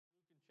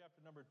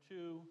chapter number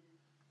 2.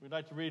 We'd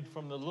like to read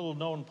from the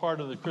little-known part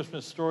of the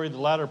Christmas story, the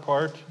latter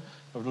part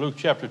of Luke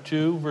chapter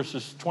 2,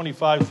 verses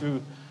 25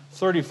 through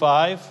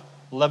 35,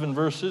 11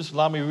 verses.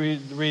 Allow me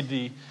to read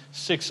the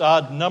 6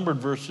 odd-numbered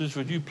verses.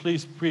 Would you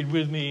please read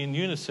with me in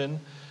unison,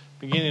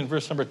 beginning in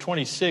verse number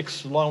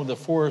 26, along with the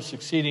 4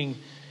 succeeding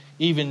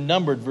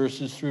even-numbered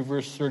verses through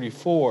verse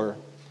 34.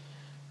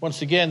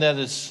 Once again, that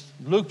is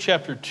Luke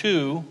chapter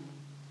 2,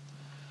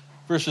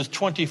 verses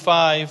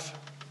 25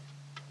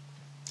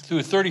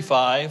 through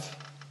 35,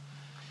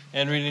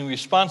 and reading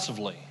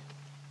responsively.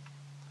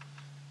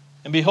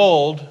 And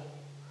behold,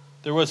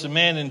 there was a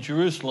man in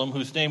Jerusalem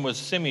whose name was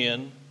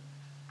Simeon,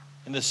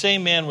 and the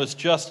same man was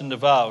just and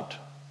devout,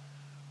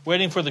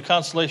 waiting for the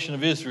consolation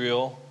of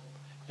Israel,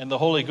 and the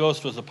Holy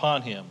Ghost was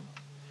upon him.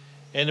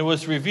 And it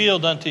was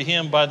revealed unto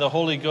him by the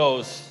Holy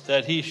Ghost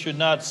that he should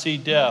not see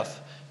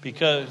death,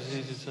 because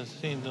he has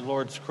seen the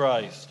Lord's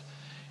Christ.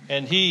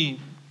 And he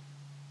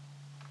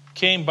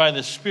came by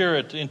the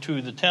Spirit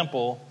into the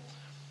temple.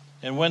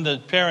 And when the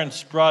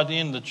parents brought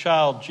in the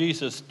child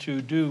Jesus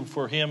to do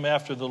for him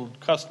after the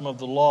custom of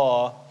the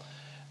law,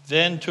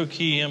 then took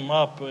he him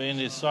up in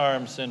his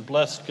arms and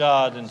blessed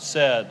God and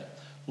said,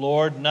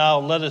 Lord, now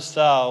lettest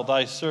thou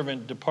thy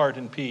servant depart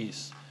in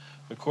peace,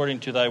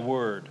 according to thy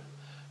word.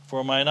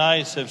 For mine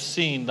eyes have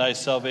seen thy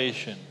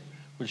salvation,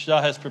 which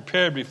thou hast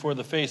prepared before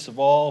the face of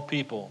all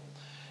people,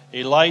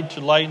 a light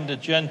to lighten the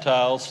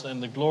Gentiles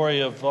and the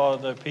glory of all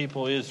the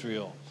people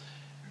Israel.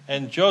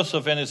 And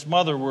Joseph and his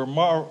mother were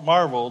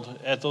marveled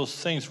at those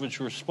things which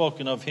were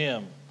spoken of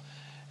him.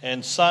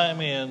 And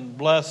Simeon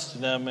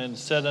blessed them and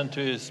said unto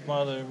his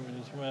mother,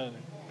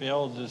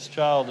 Behold, this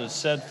child is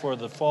set for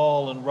the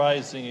fall and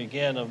rising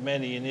again of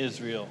many in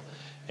Israel,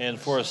 and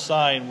for a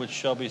sign which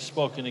shall be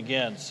spoken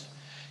against.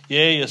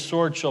 Yea, a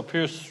sword shall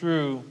pierce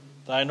through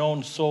thine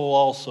own soul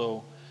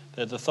also,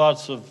 that the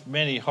thoughts of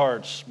many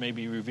hearts may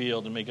be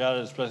revealed. And may God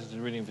have his blessing to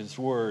the reading of his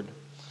word.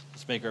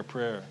 Let's make our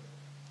prayer.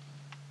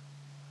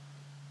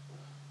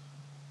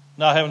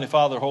 Now, Heavenly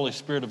Father, Holy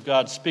Spirit of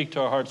God, speak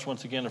to our hearts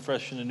once again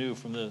afresh and anew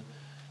from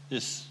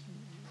this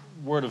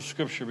word of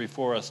Scripture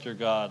before us, dear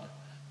God.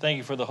 Thank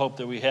you for the hope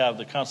that we have,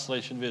 the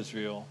consolation of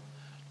Israel.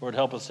 Lord,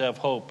 help us to have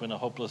hope in a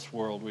hopeless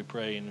world, we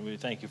pray, and we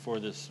thank you for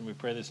this, and we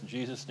pray this in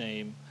Jesus'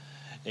 name.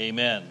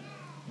 Amen.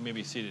 You may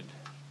be seated.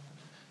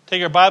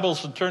 Take our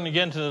Bibles and turn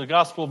again to the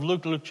Gospel of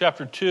Luke, Luke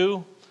chapter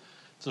 2.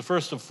 It's the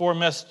first of 4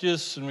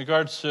 messages in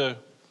regards to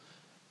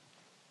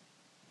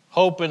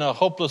hope in a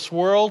hopeless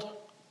world.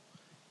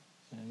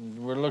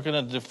 And we're looking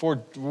at the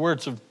 4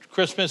 words of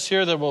Christmas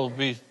here that we'll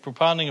be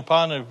propounding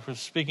upon and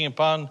speaking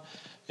upon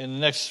in the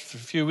next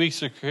few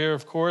weeks here,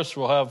 of course.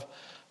 We'll have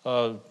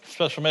a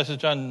special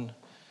message on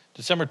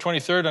December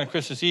 23rd on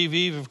Christmas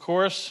Eve, of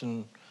course.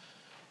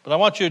 But I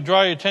want you to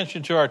draw your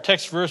attention to our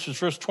text verses,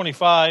 verse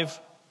 25,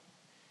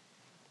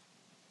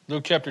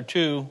 Luke chapter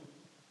 2.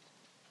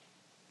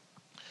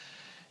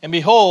 And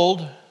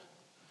behold,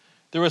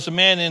 there was a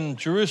man in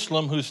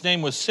Jerusalem whose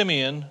name was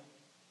Simeon.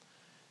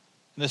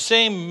 And the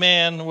same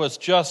man was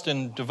just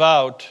and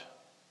devout,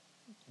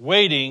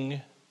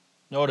 waiting,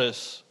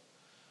 notice,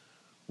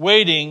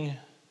 waiting,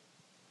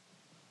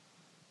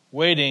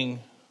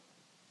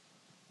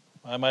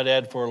 I might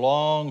add for a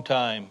long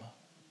time,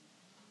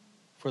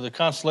 for the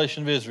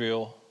consolation of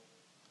Israel,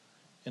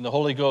 and the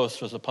Holy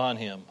Ghost was upon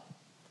him.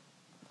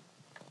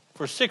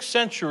 For 6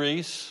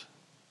 centuries,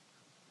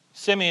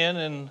 Simeon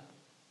and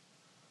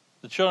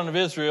the children of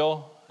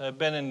Israel have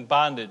been in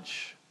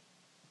bondage.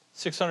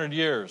 600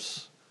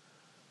 years.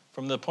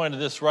 From the point of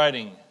this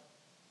writing.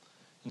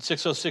 In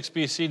 606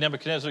 BC,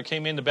 Nebuchadnezzar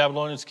came in, the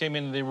Babylonians came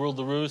in, and they ruled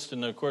the roost,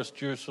 and of course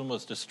Jerusalem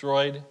was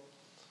destroyed.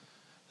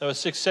 That was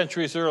 6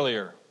 centuries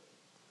earlier.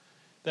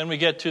 Then we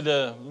get to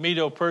the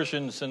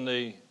Medo-Persians and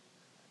the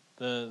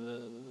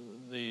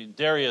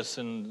Darius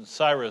and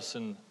Cyrus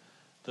and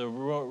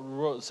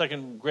the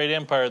second great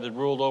empire that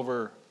ruled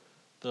over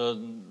the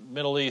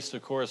Middle East,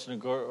 of course,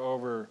 and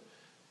over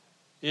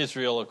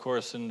Israel, of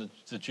course, and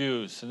the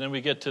Jews. And then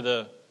we get to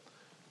the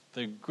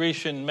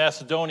Grecian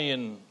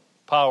Macedonian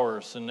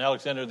powers and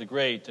Alexander the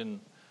Great and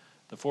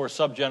the 4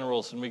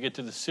 subgenerals, and we get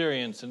to the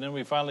Syrians, and then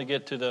we finally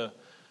get to the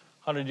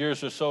 100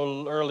 years or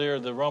so earlier,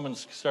 the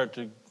Romans start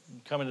to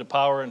come into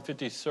power, and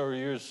 50 so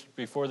years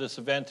before this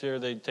event here,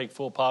 they take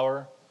full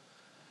power.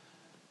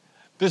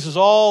 This is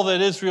all that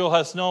Israel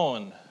has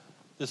known.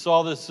 This is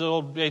all this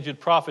old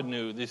aged prophet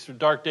knew. These are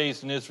dark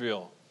days in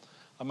Israel.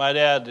 I might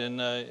add, and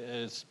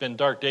it's been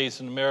dark days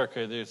in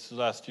America this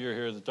last year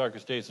here, the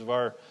darkest days of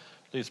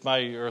at least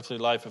my earthly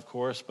life, of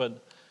course.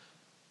 But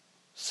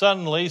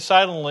suddenly,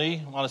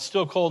 silently, on a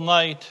still cold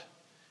night,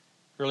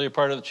 earlier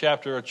part of the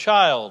chapter, a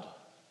child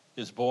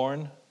is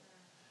born,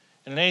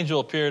 and an angel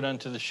appeared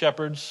unto the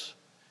shepherds.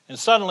 And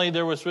suddenly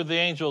there was with the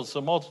angels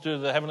a multitude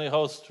of the heavenly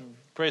host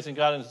praising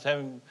God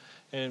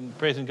and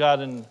praising God.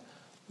 And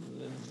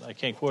I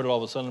can't quote it all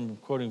of a sudden. I'm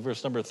quoting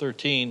verse number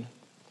 13.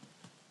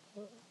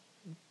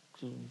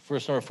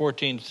 Verse number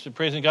 14,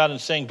 praising God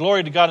and saying,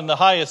 Glory to God in the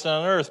highest, and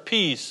on earth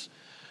peace,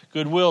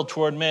 goodwill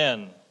toward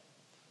men.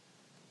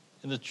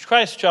 And the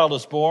Christ child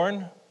is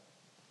born.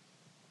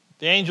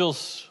 The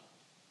angels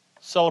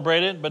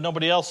celebrate it, but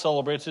nobody else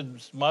celebrates it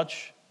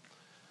much.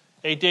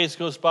 8 days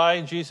goes by,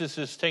 and Jesus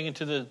is taken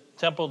to the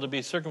temple to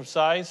be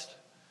circumcised.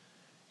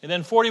 And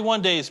then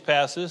 41 days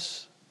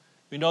passes.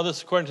 We know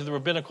this according to the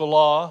rabbinical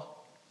law.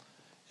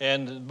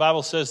 And the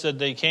Bible says that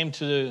they came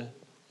in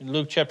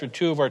Luke chapter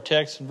 2 of our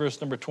text, in verse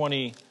number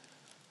 29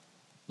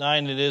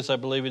 it is, I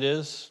believe it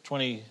is,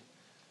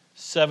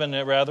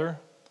 27 rather.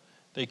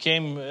 They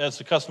came as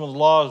the custom of the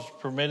law is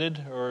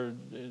permitted or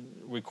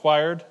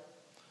required.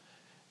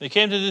 They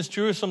came to this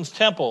Jerusalem's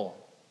temple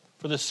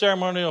for the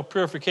ceremonial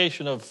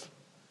purification of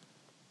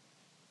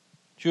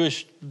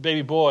Jewish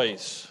baby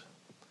boys.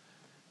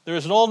 There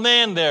is an old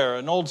man there,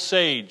 an old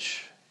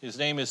sage. His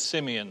name is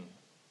Simeon.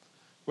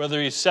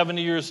 Whether he's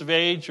 70 years of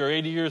age or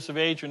 80 years of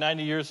age or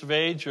 90 years of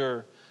age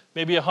or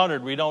maybe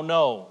 100, we don't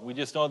know. We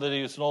just know that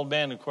he was an old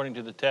man according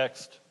to the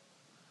text.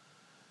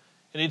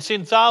 And he'd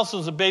seen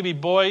thousands of baby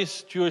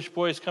boys, Jewish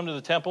boys, come to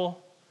the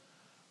temple.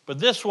 But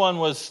this one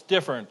was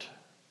different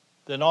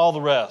than all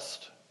the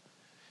rest.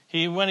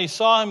 When he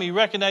saw him, he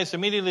recognized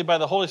immediately by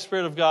the Holy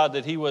Spirit of God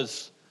that he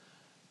was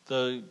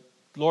the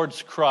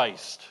Lord's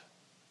Christ.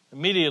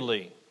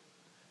 Immediately.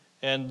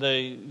 And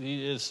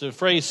as the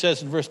phrase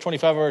says in verse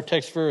 25 of our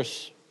text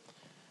verse,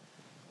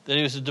 that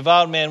he was a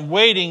devout man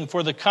waiting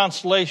for the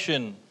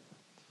consolation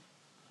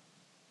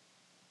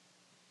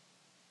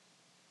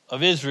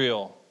of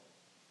Israel,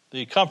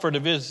 the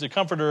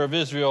comforter of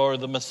Israel, or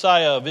the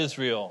Messiah of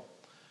Israel.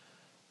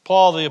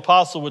 Paul the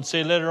apostle would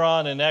say later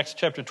on in Acts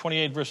chapter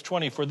 28 verse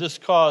 20, "For this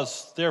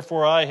cause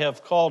therefore I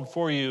have called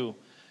for you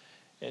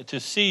to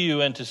see you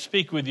and to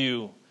speak with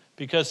you,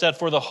 because that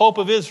for the hope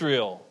of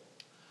Israel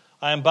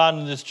I am bound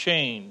in this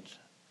chain."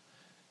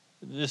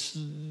 This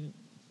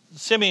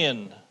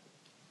Simeon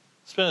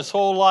spent his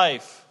whole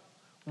life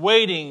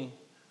waiting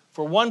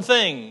for one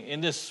thing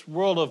in this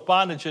world of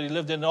bondage that he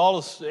lived in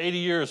all his 80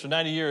 years or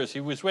 90 years.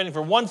 He was waiting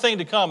for one thing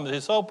to come.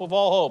 His hope of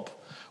all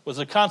hope was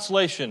the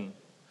consolation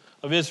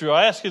of Israel.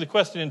 I ask you the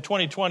question in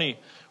 2020,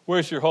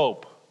 where's your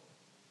hope?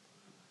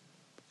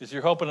 Is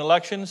your hope in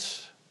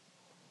elections?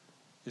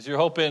 Is your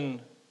hope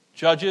in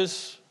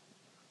judges,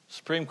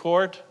 Supreme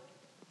Court?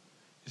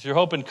 Is your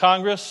hope in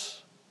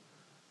Congress?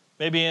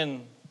 Maybe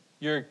in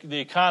the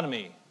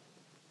economy?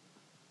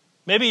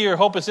 Maybe your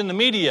hope is in the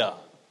media.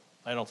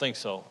 I don't think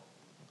so.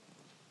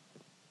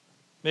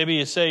 Maybe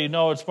you say,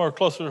 no, it's more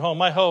closer to home.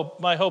 My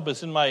hope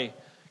is in my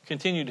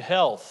continued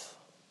health.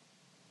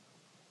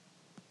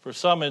 For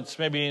some, it's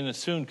maybe in a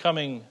soon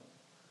coming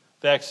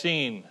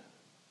vaccine,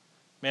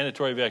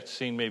 mandatory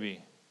vaccine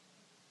maybe.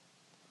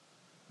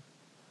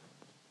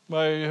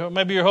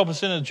 Maybe your hope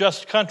is in a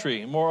just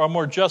country, a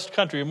more just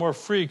country, a more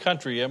free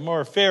country, a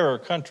more fairer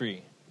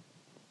country,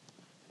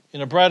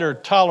 in a brighter,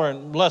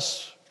 tolerant,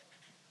 less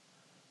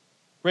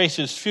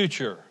racist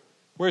future.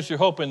 Where's your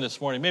hope in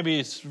this morning? Maybe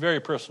it's very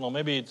personal.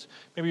 Maybe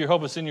your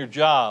hope is in your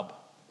job.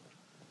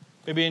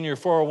 Maybe in your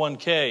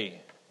 401k.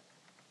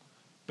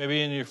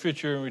 Maybe in your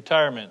future in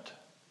retirement.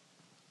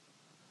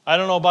 I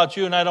don't know about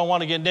you, and I don't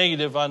want to get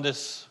negative on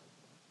this,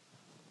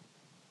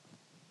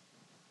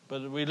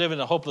 but we live in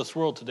a hopeless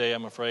world today,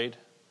 I'm afraid.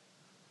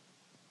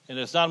 And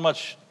there's not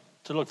much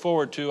to look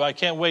forward to. I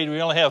can't wait.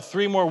 We only have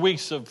 3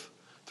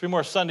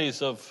 more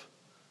Sundays of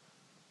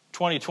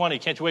 2020.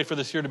 Can't you wait for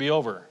this year to be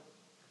over?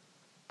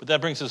 But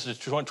that brings us to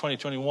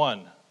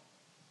 2021.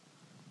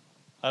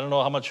 I don't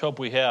know how much hope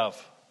we have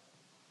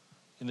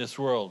in this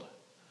world.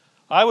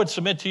 I would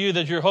submit to you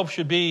that your hope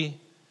should be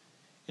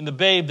in the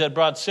babe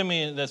that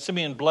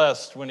Simeon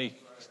blessed when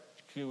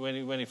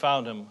he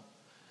found him.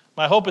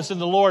 My hope is in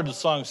the Lord, the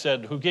song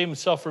said, who gave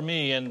himself for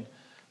me and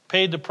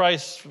paid the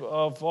price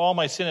of all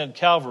my sin at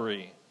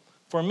Calvary.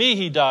 For me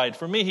he died,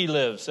 for me he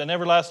lives, and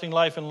everlasting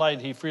life and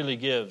light he freely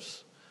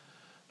gives.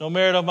 No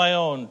merit of my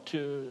own,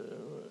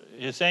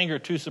 his anger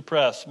to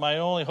suppress. My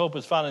only hope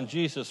is found in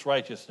Jesus'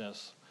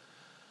 righteousness.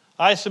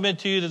 I submit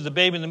to you that the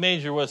babe in the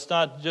manger was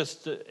not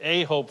just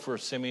a hope for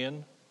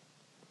Simeon,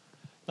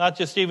 not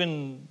just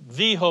even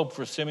the hope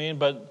for Simeon,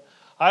 but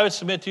I would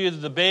submit to you that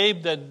the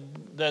babe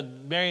that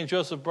Mary and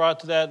Joseph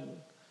brought to that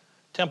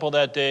temple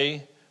that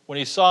day, when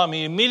he saw him,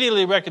 he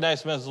immediately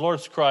recognized him as the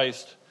Lord's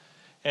Christ.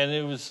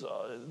 And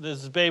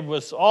this babe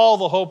was all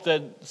the hope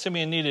that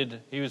Simeon needed.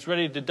 He was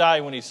ready to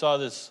die when he saw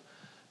this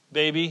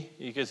baby,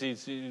 because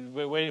he's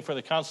waiting for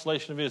the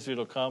consolation of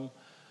Israel to come.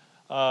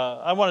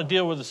 I want to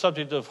deal with the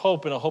subject of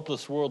hope in a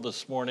hopeless world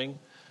this morning.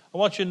 I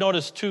want you to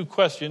notice 2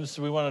 questions.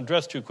 We want to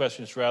address 2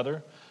 questions,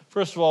 rather.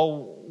 First of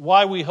all,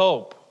 why we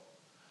hope.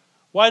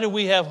 Why do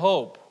we have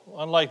hope,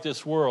 unlike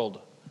this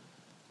world?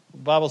 The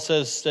Bible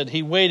says that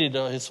he waited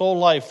his whole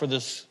life for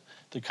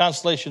the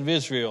consolation of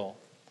Israel,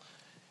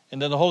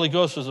 and then the Holy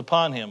Ghost was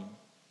upon him.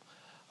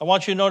 I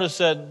want you to notice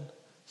that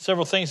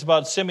several things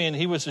about Simeon.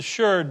 He was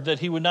assured that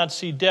he would not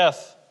see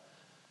death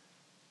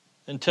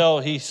until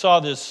he saw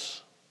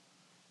this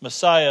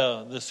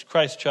Messiah, this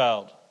Christ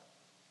child.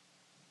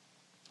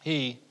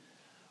 He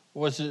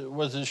was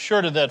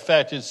assured of that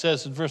fact. It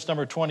says in verse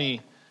number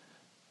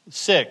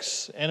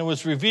 26, and it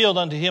was revealed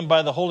unto him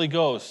by the Holy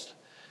Ghost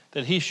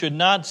that he should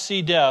not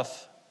see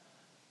death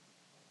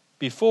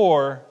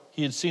before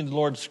he had seen the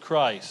Lord's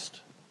Christ.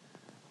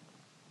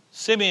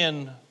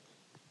 Simeon,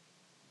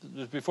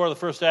 before the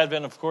first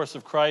advent, of course,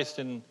 of Christ,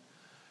 and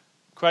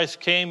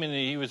Christ came and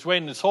he was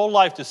waiting his whole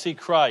life to see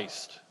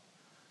Christ.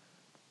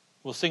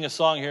 We'll sing a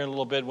song here in a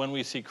little bit, When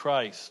We See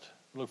Christ.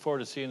 We look forward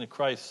to seeing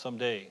Christ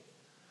someday.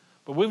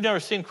 But we've never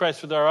seen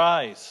Christ with our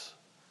eyes.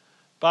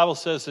 The Bible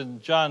says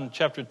in John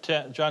chapter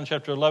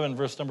 11,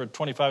 verse number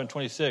 25 and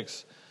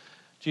 26,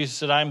 Jesus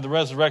said, I am the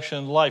resurrection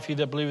and the life. He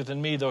that believeth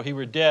in me, though he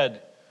were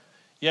dead,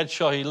 yet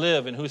shall he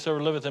live. And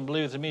whosoever liveth and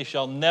believeth in me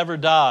shall never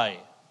die.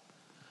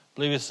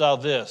 Believest thou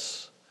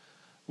this?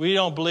 We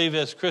don't believe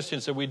as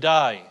Christians that we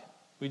die.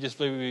 We just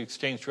believe we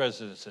exchange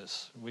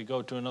residences. We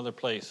go to another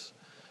place.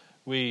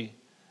 We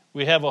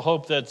have a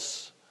hope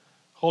that's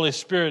Holy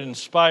Spirit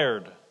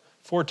inspired.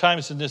 4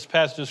 times in this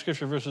passage of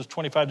Scripture, verses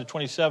 25 to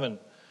 27,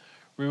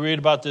 we read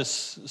about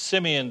this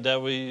Simeon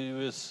that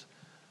was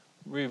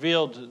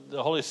revealed,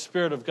 the Holy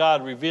Spirit of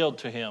God revealed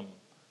to him.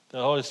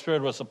 The Holy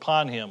Spirit was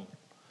upon him.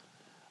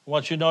 I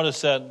want you to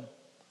notice that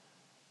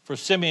for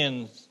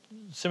Simeon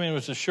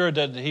was assured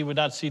that he would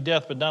not see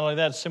death, but not only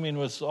that, Simeon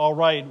was all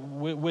right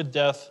with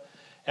death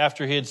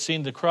after he had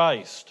seen the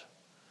Christ.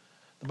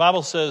 The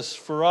Bible says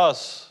for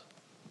us,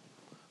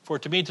 for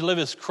to me to live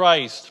is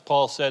Christ,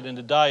 Paul said, and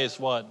to die is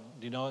what?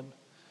 Do you know it?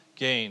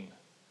 Gain.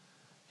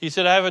 He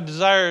said, I have a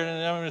desire,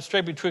 and I'm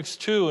straight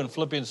betwixt two in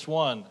Philippians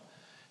 1.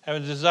 I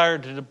have a desire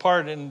to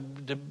depart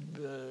and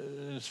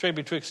straight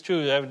betwixt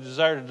two. I have a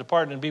desire to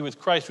depart and be with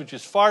Christ, which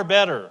is far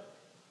better.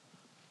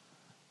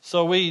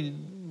 So we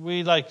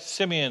like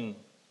Simeon,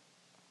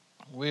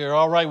 we are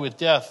all right with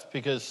death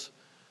because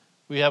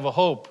we have a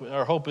hope.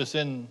 Our hope is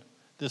in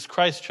this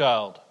Christ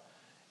child.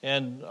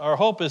 And our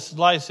hope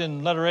lies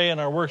in letter A in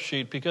our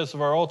worksheet because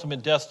of our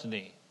ultimate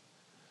destiny.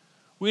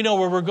 We know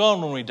where we're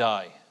going when we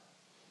die.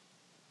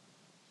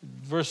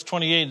 Verse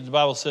 28, the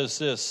Bible says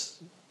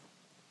this.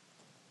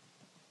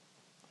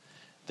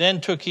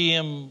 Then took he,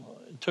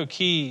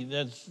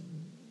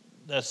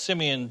 that's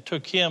Simeon,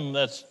 took him,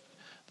 that's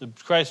the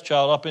Christ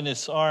child, up in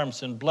his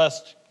arms and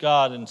blessed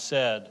God and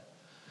said,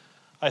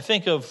 I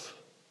think of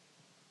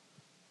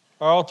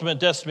our ultimate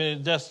destiny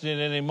at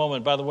any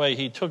moment. By the way,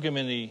 he took him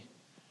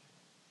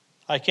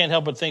I can't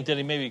help but think that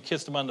he maybe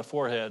kissed him on the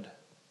forehead.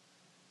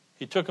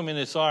 He took him in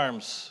his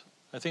arms.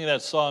 I think of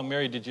that song,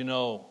 Mary, Did You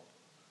Know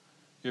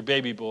Your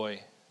Baby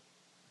Boy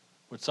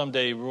would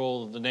someday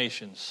rule the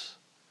nations?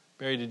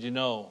 Mary, did you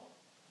know?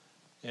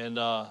 And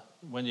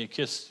when you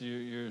kiss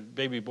your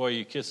baby boy,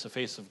 you kiss the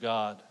face of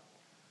God.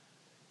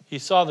 He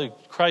saw the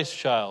Christ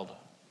child.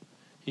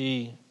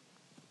 He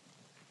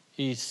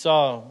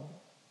saw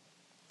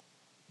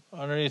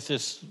underneath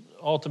this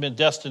ultimate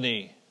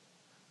destiny,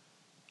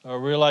 or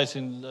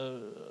realizing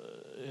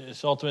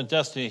his ultimate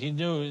destiny. He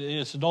knew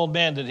as an old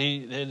man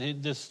that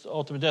this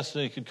ultimate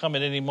destiny could come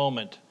at any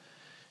moment.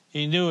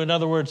 He knew, in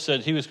other words,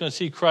 that he was going to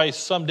see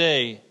Christ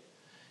someday.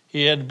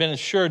 He had been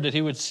assured that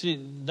he would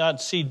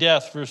not see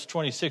death, verse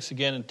 26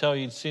 again, until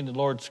he'd seen the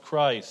Lord's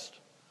Christ.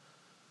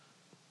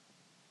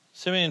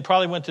 Simeon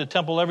probably went to the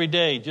temple every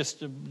day.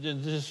 Just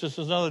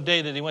another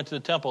day that he went to the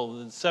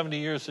temple. 70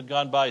 years had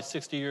gone by,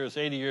 60 years,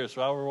 80 years,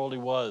 however old he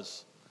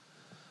was.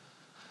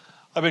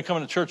 I've been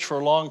coming to church for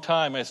a long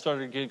time. I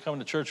started coming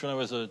to church when I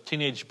was a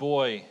teenage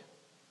boy.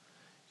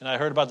 And I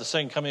heard about the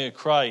second coming of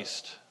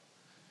Christ.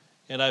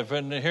 And I've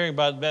been hearing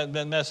about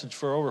that message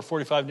for over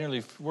 45,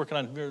 nearly working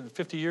on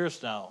 50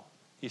 years now.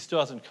 He still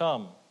hasn't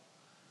come.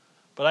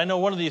 But I know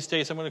one of these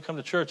days I'm going to come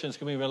to church and it's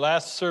going to be my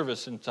last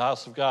service in the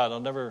house of God.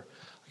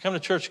 I come to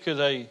church because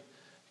I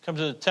come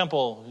to the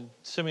temple.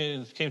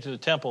 Simeon came to the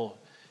temple.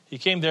 He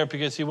came there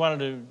because he wanted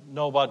to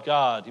know about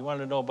God. He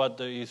wanted to know about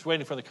he's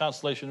waiting for the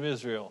consolation of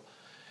Israel.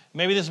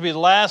 Maybe this will be the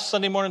last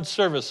Sunday morning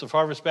service of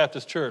Harvest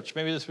Baptist Church.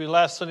 Maybe this will be the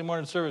last Sunday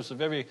morning service of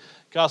every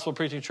gospel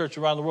preaching church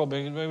around the world.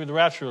 Maybe the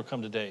rapture will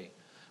come today.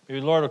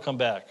 Maybe the Lord will come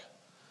back.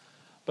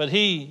 But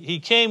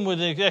he came with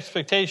the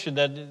expectation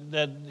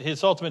that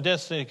his ultimate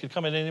destiny could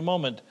come at any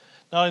moment.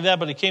 Not only that,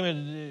 but he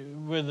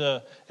came with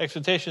the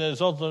expectation that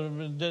his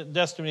ultimate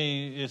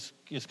destiny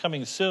is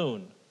coming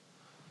soon.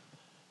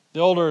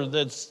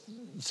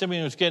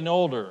 Simeon was getting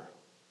older.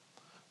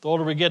 The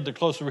older we get, the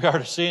closer we are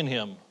to seeing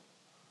him.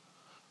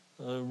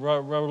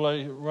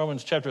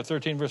 Romans chapter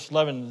 13, verse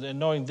 11, and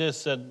knowing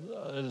this, that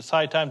it is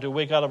high time to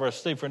wake out of our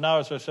sleep, for now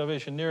is our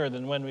salvation nearer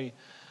than when we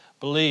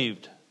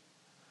believed.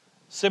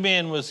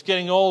 Simeon was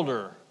getting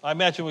older. I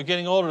imagine with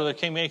getting older, there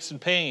came aches and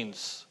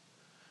pains.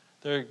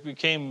 There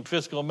became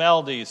physical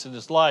maladies in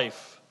his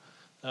life.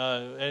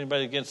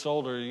 Anybody that gets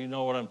older, you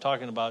know what I'm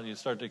talking about. You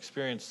start to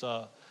experience,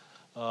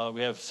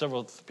 we have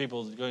several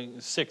people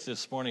going sick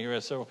this morning here. We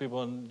have several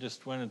people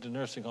just went into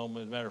nursing home,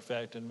 as a matter of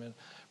fact, and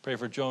pray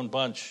for Joan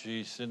Bunch.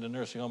 She's in the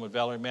nursing home at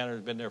Valerie Manor.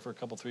 Has been there for a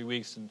couple, 3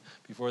 weeks, and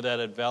before that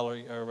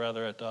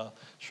at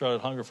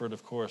Charlotte Hungerford,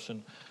 of course.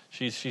 And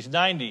she's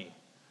 90,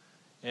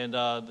 and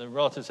the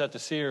relatives have to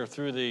see her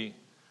through the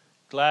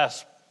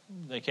glass.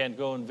 They can't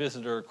go and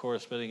visit her, of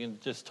course, but they can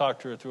just talk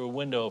to her through a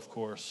window, of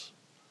course.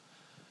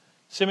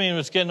 Simeon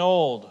was getting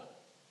old.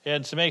 He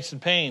had some aches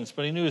and pains,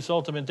 but he knew his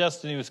ultimate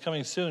destiny was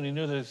coming soon. He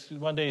knew that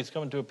one day he's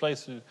coming to a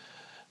place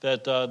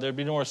that there'd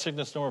be no more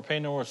sickness, no more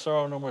pain, no more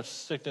sorrow, no more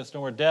sickness,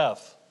 no more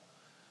death.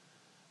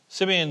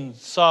 Simeon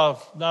saw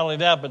not only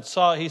that, but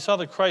he saw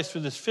the Christ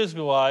with his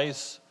physical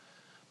eyes,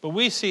 but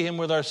we see him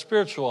with our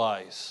spiritual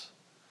eyes.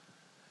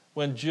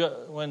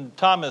 When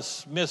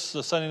Thomas missed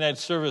the Sunday night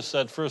service,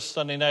 that first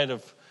Sunday night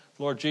of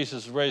Lord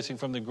Jesus rising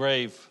from the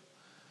grave,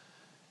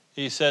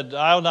 he said,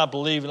 "I will not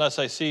believe unless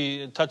I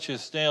see and touch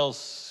his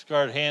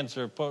nail-scarred hands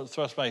or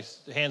thrust my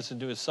hands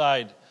into his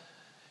side."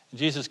 And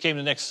Jesus came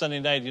the next Sunday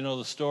night, you know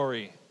the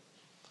story.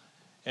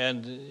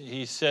 And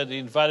he said, he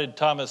invited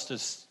Thomas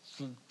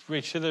to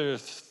reach thither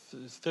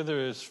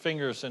his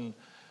fingers and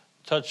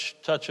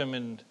touch him.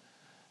 And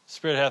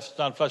spirit hath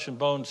not flesh and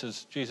bones,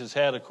 as Jesus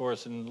had, of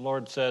course. And the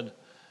Lord said,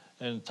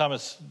 and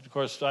Thomas, of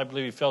course, I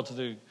believe he fell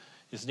to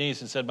his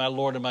knees and said, "My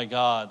Lord and my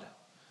God."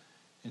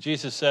 And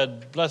Jesus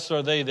said, "Blessed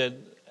are they that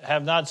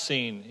have not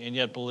seen and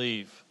yet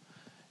believe."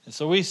 And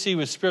so we see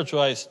with spiritual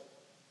eyes,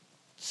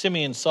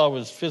 Simeon saw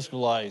with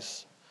physical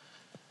eyes.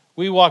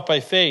 We walk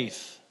by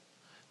faith.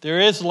 There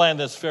is a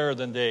land that's fairer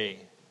than day.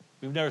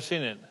 We've never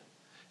seen it.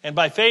 And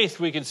by faith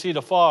we can see it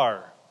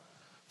afar.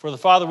 For the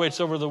Father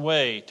waits over the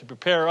way to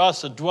prepare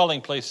us a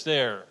dwelling place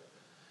there.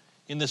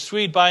 In the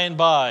sweet by and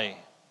by,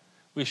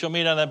 we shall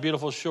meet on that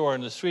beautiful shore.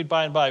 In the sweet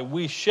by and by,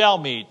 we shall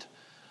meet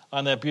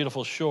on that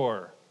beautiful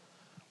shore.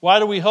 Why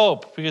do we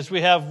hope? Because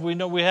we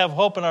know we have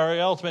hope in our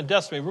ultimate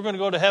destiny. We're going to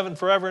go to heaven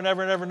forever and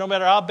ever and ever. No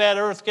matter how bad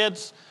earth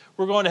gets,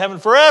 we're going to heaven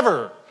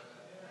forever.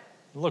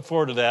 Look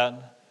forward to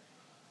that.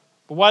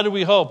 But why do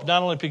we hope?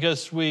 Not only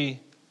because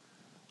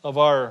of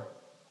our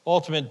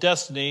ultimate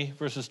destiny,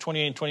 verses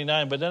 28 and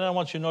 29, but then I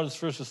want you to notice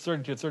verses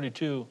 30 to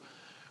 32.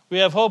 We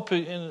have hope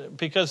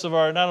because of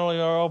not only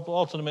our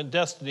ultimate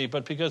destiny,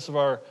 but because of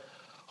our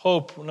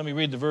hope. Let me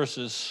read the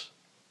verses.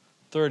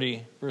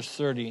 Verse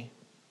 30.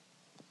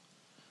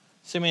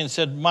 Simeon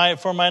said,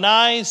 "For mine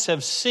eyes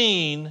have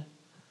seen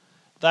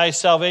thy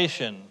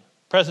salvation."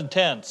 Present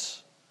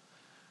tense.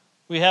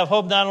 We have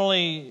hope not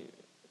only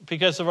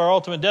because of our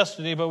ultimate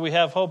destiny, but we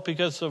have hope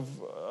because of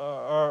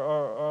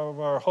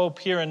our hope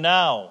here and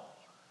now.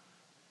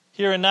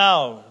 Here and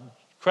now.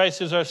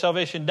 Christ is our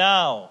salvation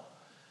now.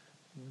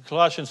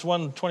 Colossians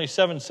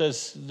 1:27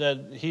 says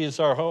that he is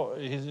our hope.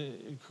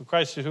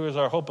 Christ who is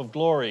our hope of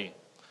glory.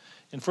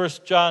 In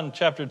 1 John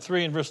chapter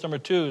 3 and verse number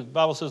 2, the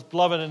Bible says,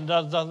 "Beloved, and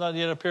does not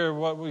yet appear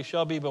what we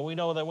shall be, but we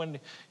know that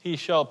when he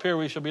shall appear,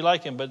 we shall be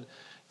like him." But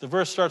the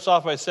verse starts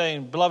off by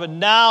saying, "Beloved,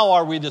 now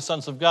are we the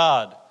sons of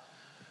God."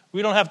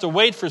 We don't have to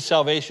wait for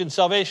salvation.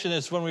 Salvation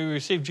is when we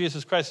receive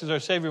Jesus Christ as our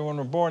Savior. When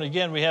we're born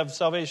again, we have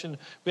salvation.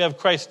 We have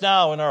Christ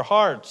now in our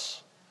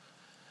hearts.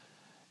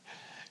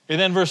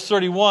 And then verse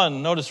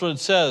 31, notice what it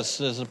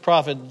says, as the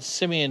prophet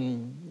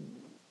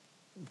Simeon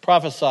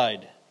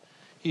prophesied.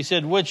 He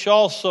said, which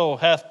thou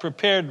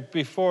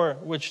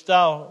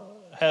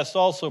hast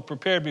also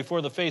prepared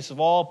before the face of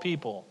all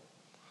people.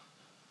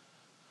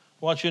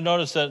 I want you to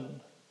notice that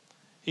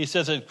he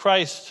says that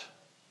Christ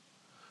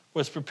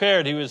was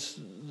prepared. He was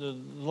the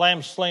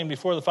lamb slain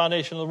before the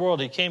foundation of the world.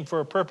 He came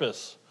for a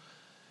purpose.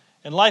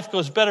 And life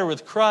goes better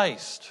with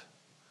Christ.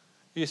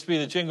 It used to be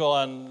the jingle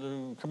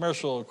on the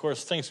commercial, of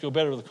course, things go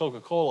better with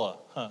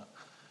Coca-Cola.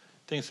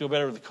 Things go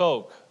better with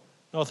Coke.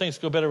 No, things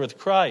go better with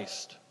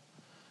Christ.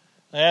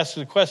 I ask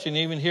the question,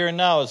 even here and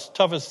now, as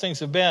tough as things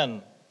have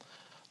been,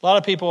 a lot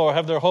of people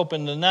have their hope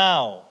in the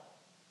now.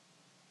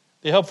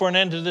 They hope for an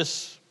end to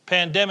this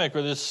pandemic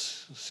or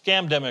this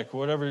scamdemic,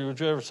 or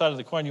whichever side of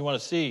the coin you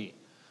want to see.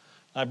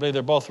 I believe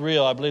they're both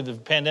real. I believe the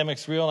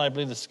pandemic's real, and I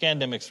believe the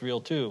scandemic's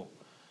real too.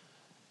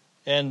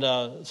 And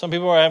some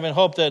people are having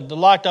hope that the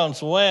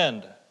lockdowns will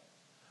end.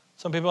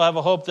 Some people have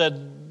a hope that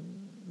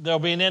there'll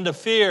be an end of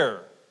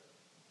fear.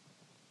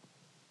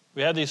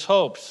 We have these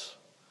hopes.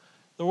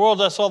 The world,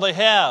 that's all they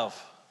have.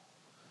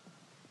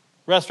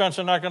 Restaurants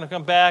are not going to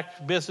come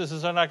back.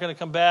 Businesses are not going to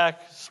come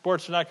back.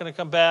 Sports are not going to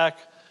come back.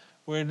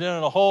 We're in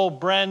a whole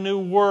brand new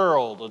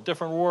world, a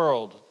different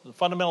world. The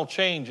fundamental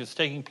change is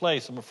taking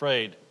place, I'm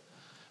afraid.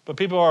 But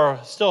people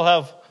still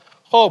have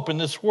hope in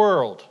this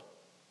world.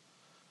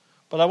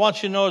 But I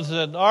want you to know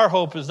that our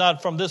hope is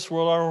not from this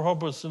world. Our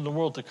hope is in the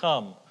world to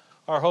come.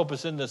 Our hope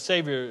is in the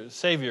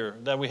Savior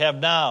that we have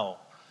now.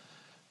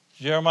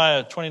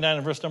 Jeremiah 29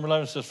 and verse number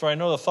 11 says, for I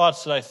know the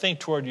thoughts that I think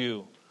toward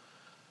you,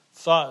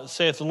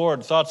 saith the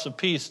Lord, thoughts of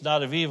peace,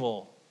 not of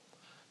evil,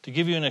 to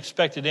give you an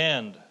expected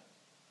end.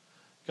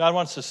 God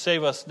wants to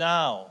save us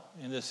now,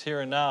 in this here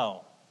and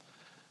now.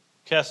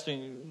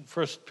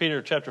 1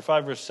 Peter chapter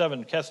 5, verse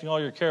 7, casting all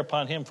your care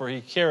upon him, for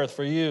he careth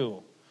for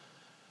you.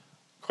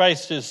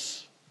 Christ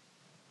is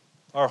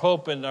our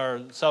hope and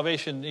our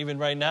salvation even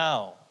right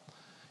now.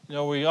 You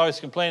know, we always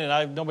complain,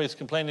 and nobody's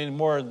complaining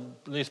anymore, at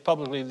least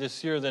publicly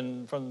this year,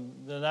 than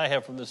I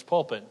have from this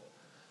pulpit.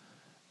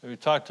 We've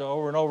talked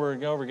over and over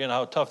and over again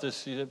how tough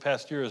this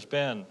past year has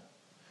been.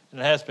 And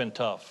it has been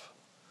tough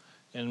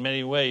in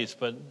many ways,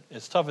 but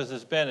as tough as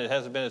it's been, it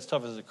hasn't been as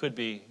tough as it could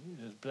be.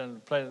 It's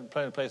been plenty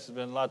of places have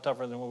been a lot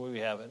tougher than what we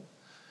have it.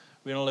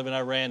 We don't live in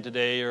Iran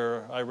today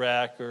or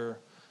Iraq or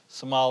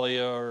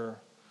Somalia or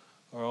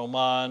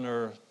Oman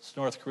or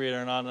North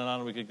Korea, and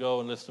on we could go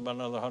and list about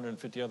another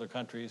 150 other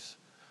countries.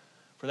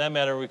 For that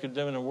matter, we could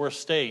live in a worse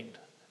state.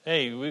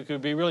 Hey, we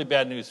could be really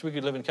bad news. We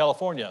could live in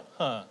California.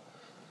 At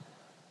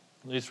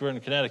least we're in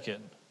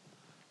Connecticut.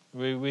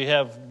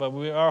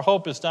 Our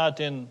hope is not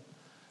in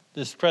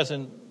this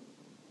present,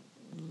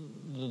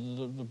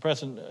 the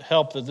present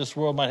help that this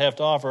world might have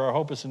to offer. Our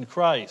hope is in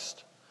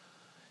Christ.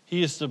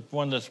 He is the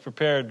one that's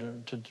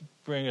prepared to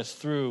bring us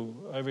through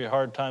every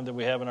hard time that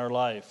we have in our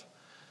life.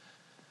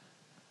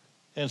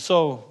 And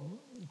so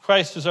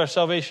Christ is our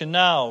salvation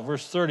now.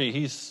 Verse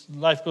 30,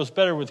 life goes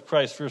better with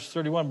Christ. Verse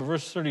 31, but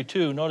verse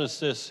 32, notice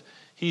this.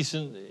 He's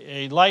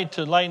a light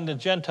to lighten the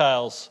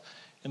Gentiles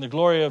in the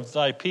glory of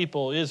thy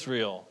people,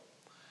 Israel.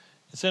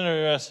 It's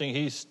interesting.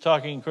 He's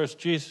talking, of course,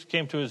 Jesus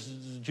came to his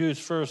Jews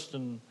first,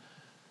 and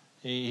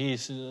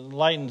he's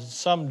enlightened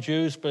some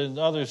Jews, but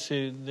others,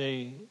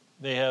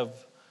 they're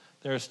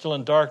still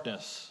in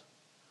darkness.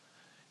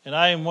 And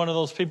I am one of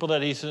those people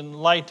that he's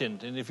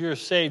enlightened. And if you're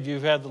saved,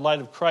 you've had the light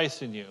of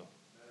Christ in you.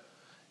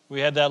 We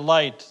had that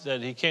light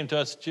that he came to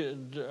us.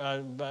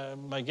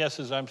 My guess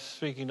is I'm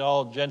speaking to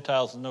all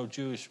Gentiles and no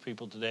Jewish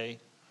people today.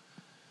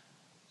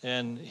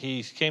 And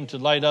he came to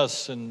light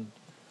us and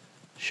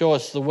show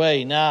us the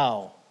way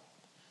now.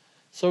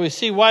 So we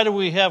see, why do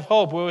we have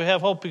hope? Well, we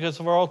have hope because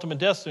of our ultimate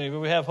destiny.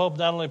 But we have hope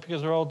not only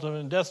because of our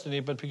ultimate destiny,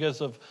 but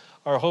because of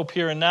our hope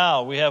here and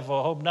now. We have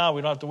a hope now.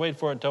 We don't have to wait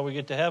for it until we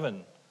get to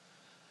heaven.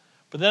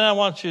 But then I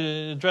want you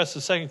to address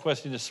the second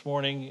question this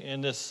morning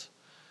in this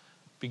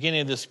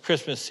beginning of this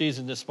Christmas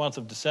season, this month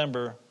of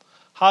December.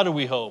 How do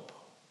we hope?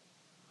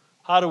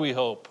 How do we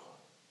hope?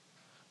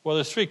 Well,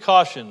 there's three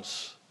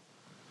cautions.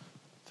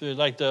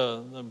 Like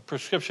the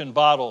prescription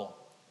bottle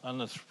on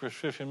the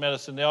prescription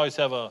medicine, they always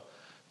have a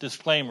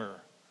disclaimer.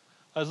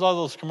 I love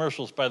those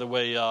commercials, by the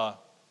way.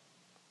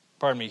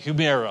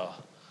 Humira,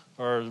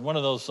 or one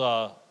of those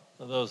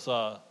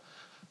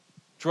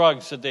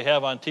drugs that they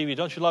have on TV.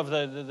 Don't you love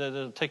that?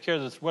 They'll take care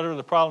of this, whatever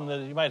the problem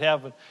that you might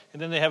have,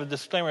 and then they have a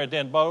disclaimer at the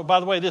end. By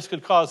the way, this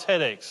could cause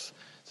headaches.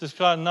 This could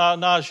cause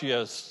nausea,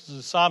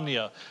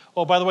 insomnia.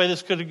 Oh, by the way,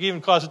 this could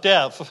even cause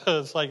death.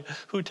 It's like,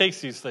 who takes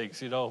these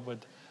things,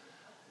 But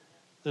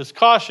there's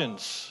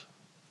cautions.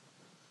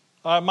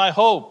 My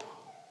hope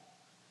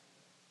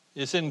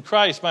is in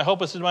Christ. My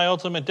hope is in my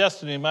ultimate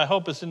destiny. My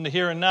hope is in the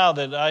here and now,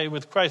 that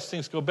with Christ,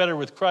 things go better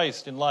with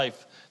Christ in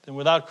life than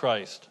without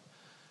Christ.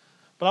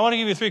 But I want to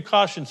give you three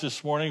cautions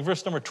this morning.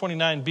 Verse number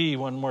 29b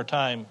one more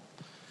time.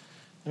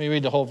 Let me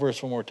read the whole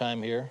verse one more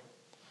time here.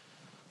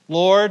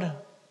 Lord,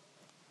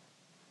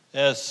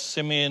 as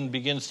Simeon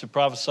begins to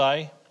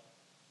prophesy,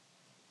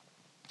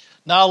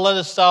 now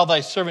lettest thou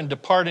thy servant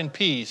depart in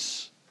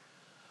peace,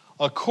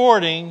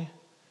 according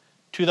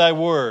to thy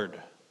word.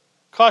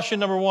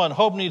 Caution number one,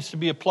 hope needs to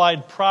be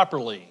applied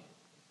properly.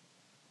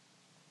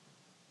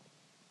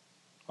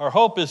 Our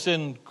hope is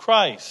in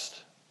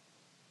Christ.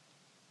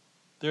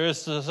 There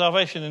is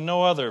salvation in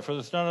no other, for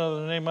there's none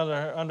other name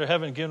under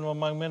heaven given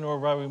among men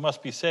whereby we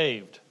must be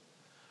saved.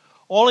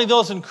 Only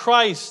those in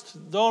Christ,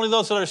 only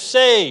those that are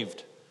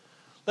saved.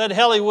 Let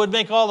Hollywood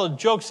make all the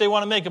jokes they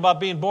want to make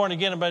about being born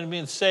again, about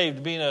being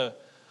saved, being a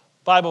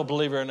Bible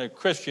believer and a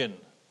Christian.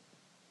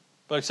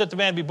 But except a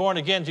man be born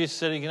again, Jesus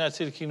said he cannot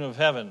see the kingdom of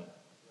heaven.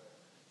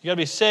 You got to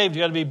be saved.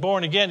 You got to be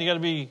born again. You got to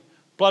be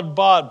blood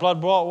bought,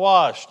 blood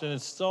washed, and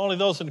it's only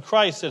those in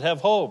Christ that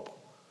have hope.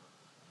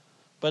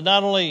 But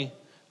not only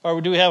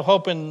do we have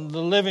hope in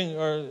the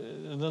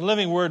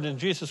living word in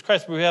Jesus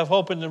Christ, but we have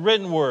hope in the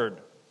written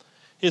word.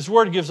 His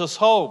word gives us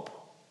hope.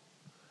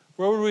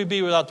 Where would we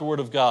be without the word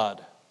of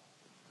God?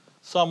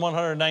 Psalm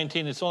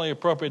 119. It's only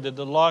appropriate that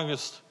the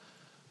longest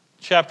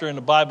chapter in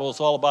the Bible is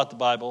all about the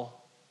Bible.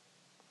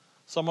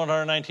 Psalm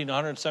 119,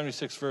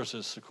 176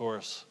 verses, of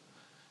course.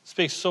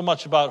 Speaks so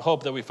much about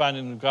hope that we find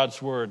in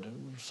God's word.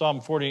 Psalm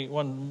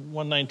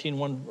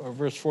 119,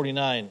 verse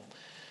 49.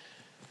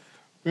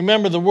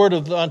 Remember the word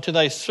unto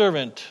thy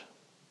servant,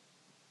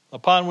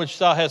 upon which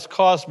thou hast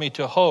caused me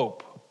to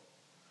hope.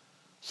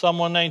 Psalm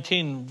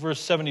 119, verse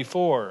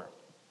 74.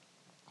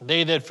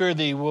 They that fear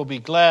thee will be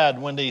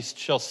glad when they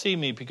shall see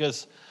me,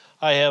 because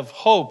I have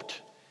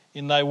hoped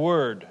in thy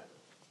word.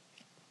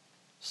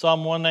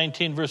 Psalm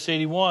 119, verse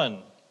 81.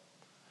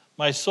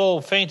 My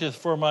soul fainteth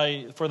for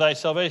thy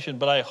salvation,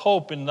 but I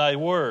hope in thy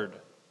word.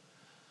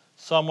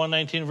 Psalm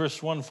 119,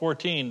 verse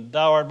 114.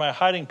 Thou art my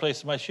hiding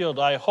place and my shield.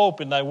 I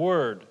hope in thy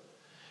word.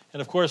 And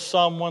of course,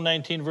 Psalm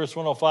 119, verse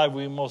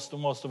 105,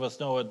 most of us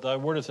know it. Thy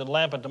word is a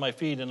lamp unto my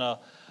feet and a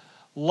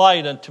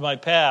light unto my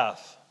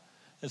path.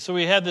 And so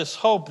we have this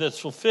hope that's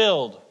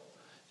fulfilled.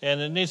 And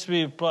it needs to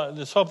be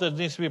this hope that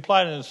needs to be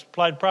applied, and it's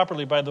applied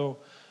properly by the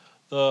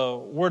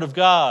word of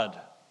God.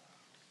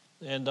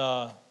 And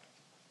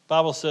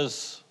Bible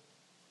says,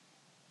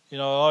 it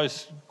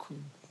always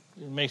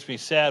makes me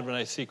sad when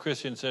I see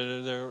Christians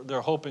that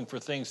they're hoping for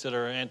things that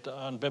are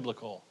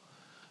unbiblical.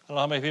 I don't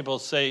know how many people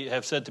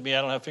have said to me,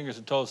 I don't have fingers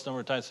and toes. A number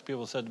of times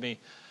people have said to me,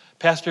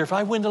 Pastor, if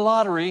I win the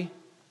lottery,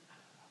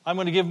 I'm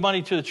going to give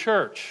money to the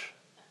church.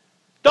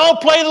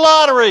 Don't play the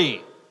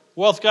lottery.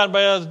 Wealth gotten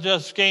by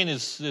unjust gain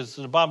is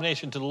an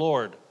abomination to the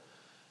Lord.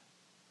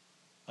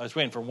 I was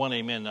waiting for one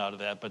amen out of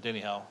that, but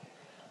anyhow.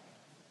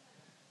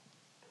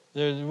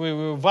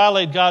 We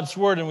violate God's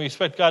word and we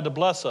expect God to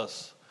bless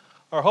us.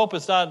 Our hope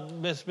is not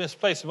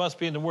misplaced. It must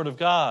be in the word of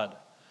God.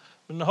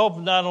 And the hope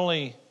not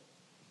only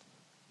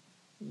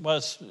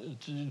was,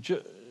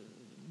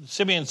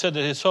 Simeon said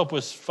that his hope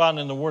was found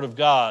in the word of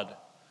God,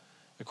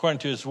 according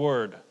to his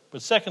word.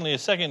 But secondly, a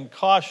second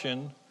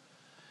caution,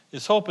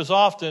 his hope is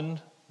often,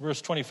 verse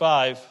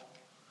 25,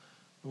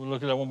 we'll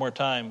look at that one more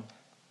time.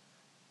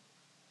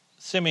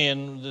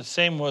 Simeon, the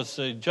same was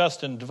a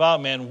just and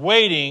devout man,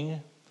 waiting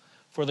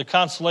for the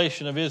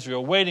consolation of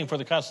Israel. Waiting for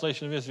the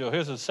consolation of Israel.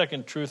 Here's a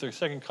second truth or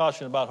second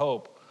caution about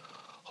hope.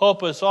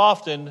 Hope is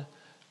often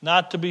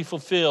not to be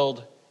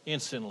fulfilled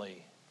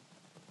instantly.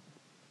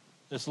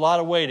 There's a lot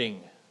of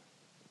waiting.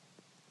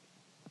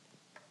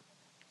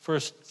 1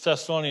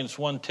 Thessalonians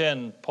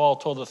 1:10, Paul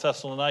told the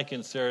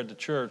Thessalonians there at the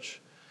church,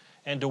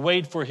 and to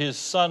wait for his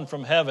Son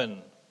from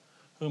heaven,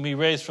 whom he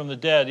raised from the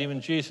dead,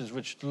 even Jesus,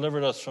 which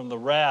delivered us from the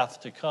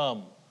wrath to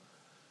come.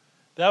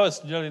 That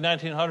was nearly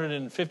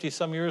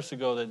 1950-some years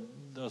ago that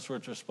those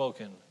words were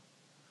spoken.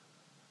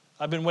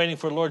 I've been waiting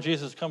for the Lord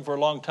Jesus to come for a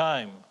long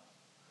time.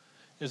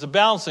 There's a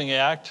balancing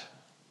act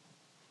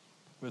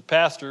with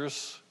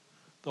pastors.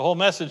 The whole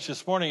message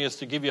this morning is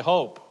to give you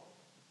hope.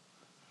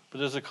 But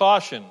there's a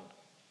caution.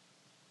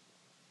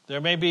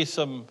 There may be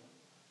some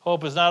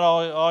hope is not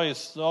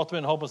always, the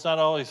ultimate hope is not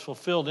always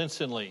fulfilled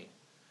instantly.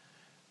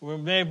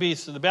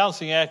 The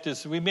balancing act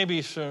is we may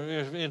be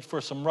in for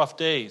some rough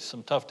days,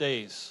 some tough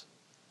days.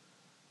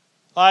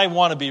 I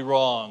want to be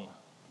wrong.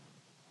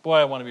 Boy,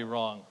 I want to be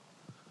wrong.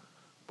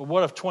 But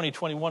what if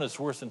 2021 is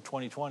worse than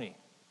 2020?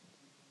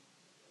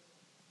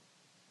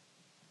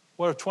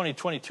 What if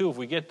 2022, if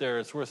we get there,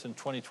 is worse than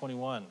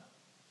 2021?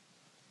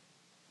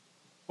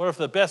 What if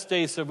the best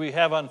days that we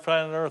have on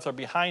planet Earth are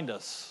behind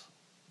us?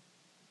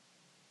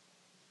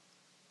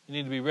 You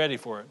need to be ready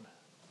for it.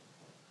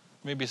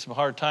 Maybe some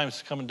hard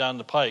times coming down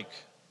the pike.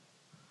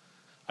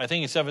 I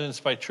think it's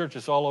evidenced by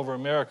churches all over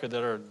America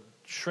that are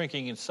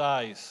shrinking in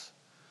size.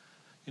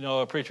 You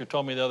know, a preacher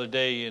told me the other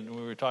day, and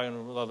we were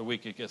talking the other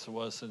week, I guess it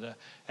was, and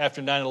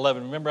after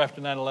 9/11, remember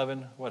after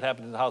 9/11, what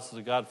happened to the houses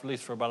of God, for at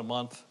least for about a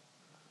month?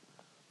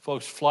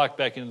 Folks flocked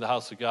back into the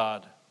house of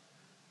God.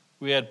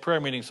 We had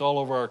prayer meetings all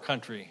over our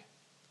country.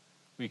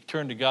 We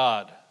turned to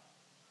God.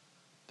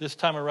 This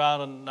time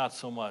around, not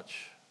so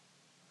much.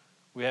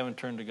 We haven't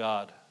turned to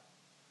God.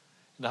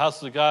 The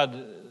houses of God,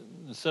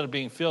 instead of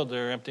being filled,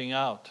 they're emptying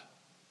out.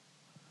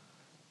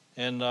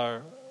 And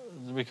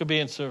we could be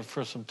in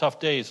for some tough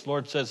days. The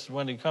Lord says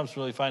when he comes,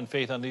 will he find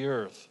faith on the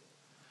earth?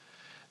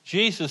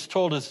 Jesus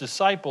told his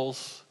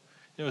disciples,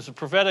 it was a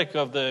prophetic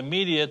of the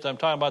immediate, I'm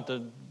talking about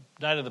the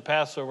night of the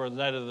Passover, the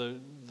night of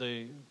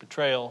the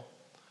betrayal.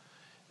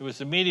 It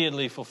was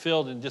immediately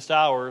fulfilled in just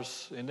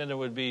hours, and then it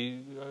would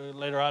be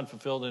later on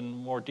fulfilled in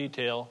more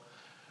detail.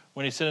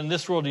 When he said, in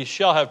this world ye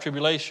shall have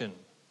tribulation.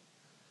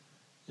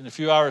 In a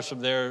few hours from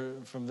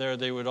there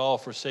they would all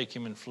forsake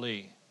him and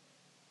flee.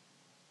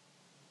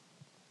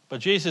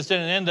 But Jesus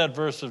didn't end that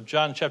verse of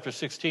John chapter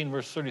 16,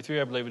 verse 33,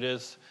 I believe it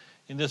is.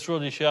 In this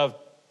world you shall have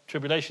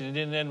tribulation. He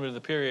didn't end with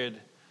a period.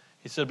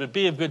 He said, but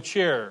be of good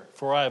cheer,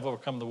 for I have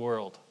overcome the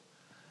world.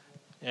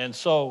 And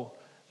so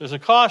there's a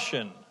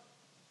caution.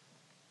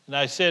 And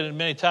I said it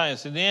many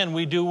times, in the end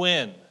we do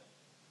win.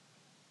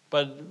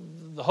 But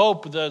the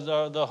hope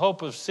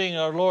of seeing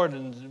our Lord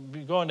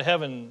and going to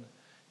heaven,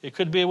 it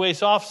could be a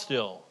ways off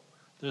still.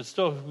 There's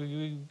still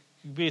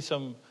could be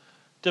some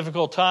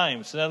difficult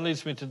times. And that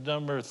leads me to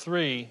number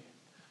 3,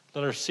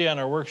 letter C on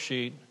our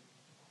worksheet.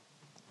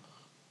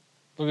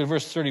 Look at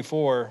verse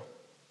 34.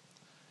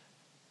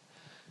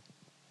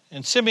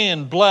 And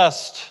Simeon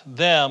blessed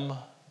them,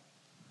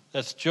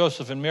 that's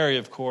Joseph and Mary,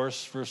 of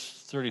course,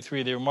 verse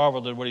 33. They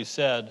marveled at what he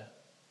said.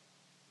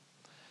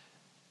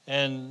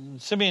 And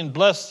Simeon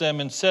blessed them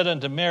and said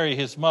unto Mary,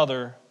 his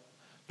mother,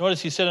 notice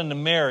he said unto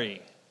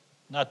Mary,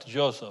 not to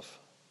Joseph.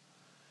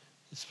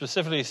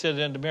 Specifically, he said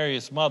unto Mary,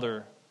 his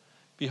mother,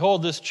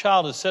 behold, this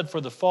child is set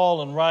for the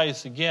fall and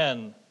rise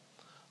again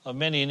of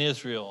many in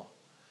Israel,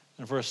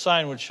 and for a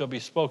sign which shall be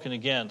spoken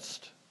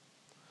against.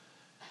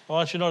 I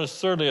want you to notice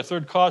thirdly, a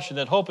third caution,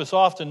 that hope is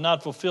often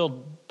not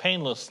fulfilled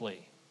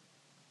painlessly.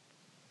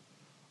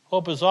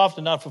 Hope is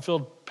often not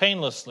fulfilled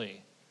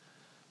painlessly.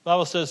 The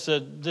Bible says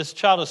that this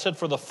child is set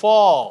for the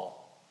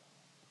fall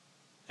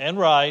and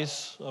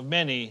rise of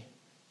many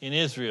in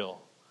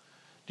Israel.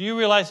 Do you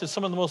realize that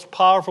some of the most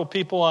powerful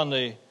people on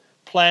the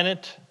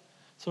planet,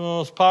 some of the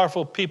most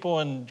powerful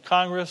people in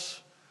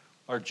Congress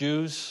are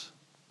Jews?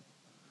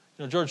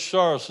 You know, George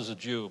Soros is a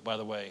Jew, by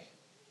the way.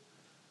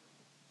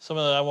 Some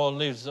of the, I won't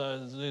leave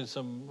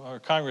some our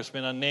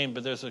congressmen unnamed,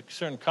 but there's a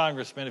certain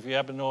congressman, if you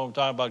happen to know what I'm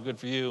talking about, good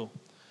for you.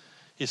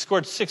 He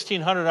scored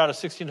 1,600 out of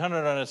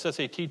 1,600 on his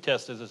SAT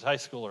test as a high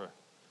schooler.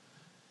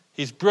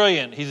 He's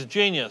brilliant. He's a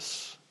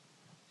genius.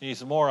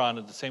 He's a moron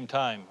at the same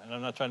time. And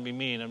I'm not trying to be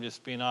mean. I'm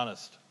just being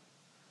honest.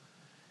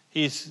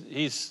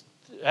 He's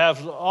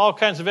have all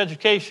kinds of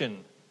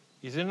education.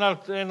 He's an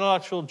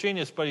intellectual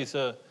genius, but he's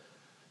a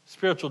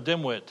spiritual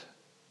dimwit.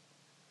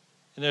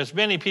 And there's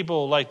many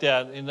people like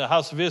that in the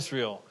house of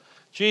Israel.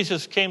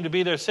 Jesus came to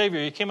be their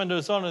Savior. He came unto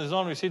his own, and his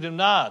own received him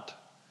not.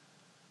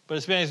 But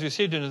as many as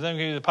received him, to them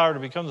gave he the power to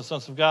become the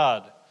sons of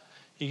God.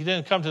 He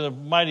didn't come to the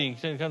mighty, he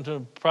didn't come to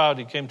the proud,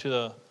 he came to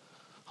the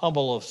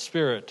humble of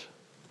spirit.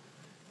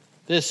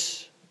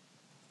 This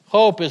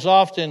hope is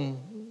often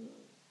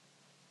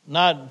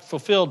not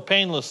fulfilled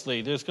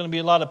painlessly. There's going to be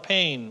a lot of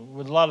pain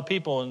with a lot of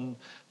people, and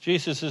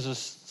Jesus is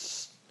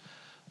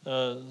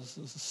a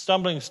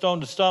stumbling stone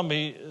to some,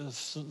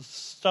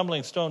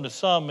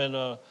 and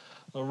a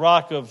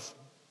rock of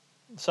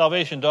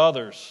salvation to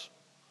others.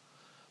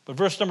 But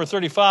verse number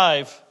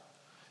 35,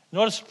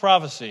 notice the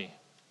prophecy.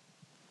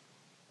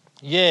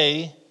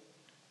 Yea,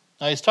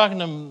 now he's talking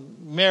to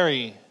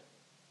Mary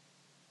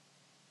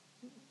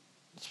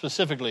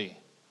specifically.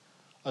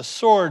 A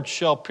sword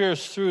shall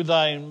pierce through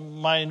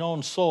mine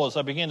own soul. As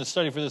I began to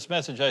study for this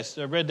message, I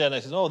read that and I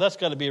said, oh, that's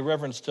got to be a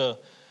reference to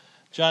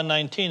John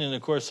 19. And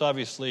of course,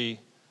 obviously,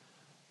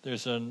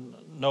 there's a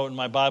note in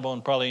my Bible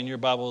and probably in your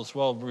Bible as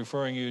well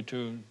referring you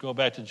to go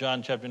back to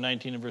John chapter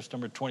 19 and verse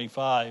number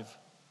 25,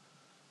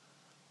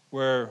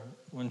 where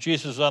when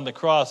Jesus was on the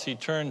cross, he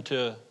turned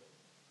to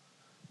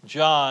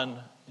John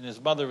and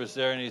his mother was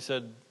there and he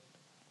said,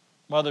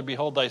 Mother,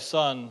 behold thy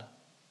son.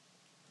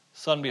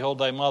 Son, behold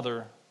thy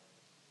mother.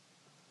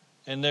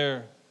 And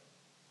there,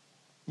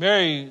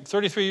 Mary,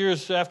 33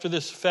 years after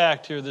this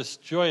fact here, this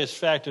joyous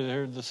fact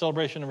of the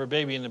celebration of her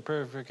baby and the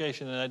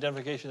purification and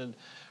identification that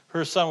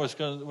her son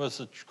was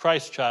a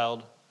Christ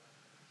child,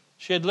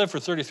 she had lived for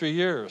 33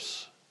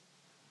 years.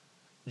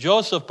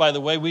 Joseph, by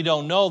the way, we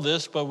don't know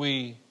this, but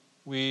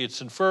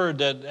it's inferred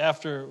that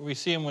after we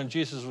see him when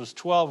Jesus was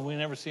 12, we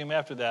never see him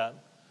after that.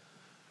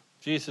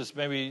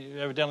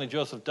 Evidently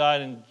Joseph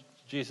died and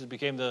Jesus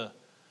became the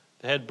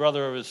head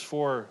brother of his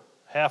 4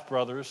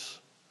 half-brothers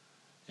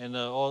and the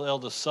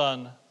eldest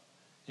son.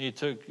 He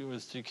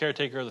was the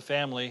caretaker of the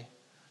family.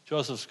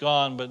 Joseph's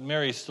gone, but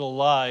Mary's still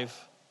alive.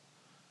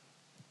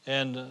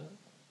 And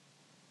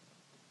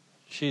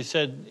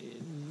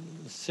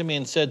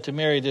Simeon said to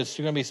Mary, there's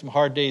going to be some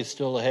hard days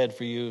still ahead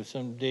for you,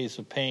 some days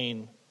of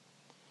pain.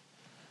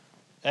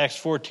 Acts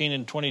 14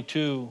 and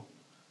 22,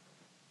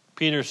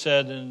 Peter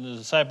said, and the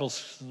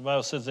disciples, the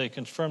Bible says they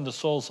confirmed the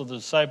souls of the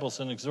disciples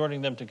and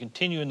exhorting them to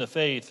continue in the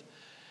faith,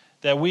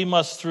 that we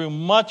must through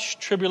much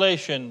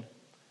tribulation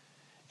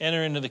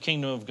enter into the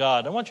kingdom of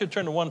God. I want you to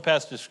turn to one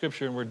passage of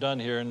Scripture, and we're done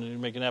here, and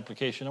make an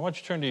application. I want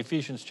you to turn to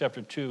Ephesians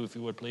chapter 2, if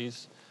you would,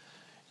 please.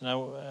 And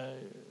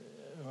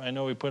I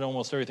know we put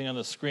almost everything on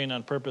the screen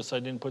on purpose. I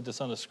didn't put this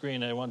on the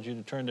screen. I wanted you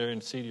to turn there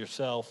and see it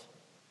yourself.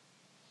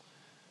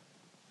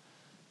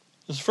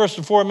 This is first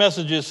of 4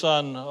 messages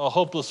on a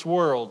hopeless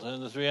world,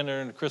 and as we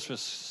enter into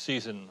Christmas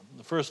season.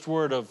 The first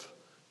word of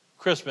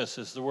Christmas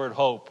is the word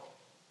hope.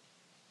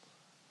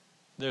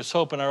 There's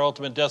hope in our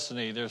ultimate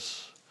destiny.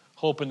 There's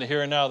hope in the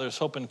here and now. There's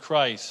hope in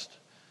Christ.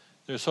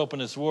 There's hope in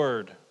His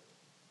Word.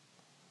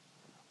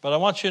 But I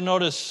want you to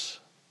notice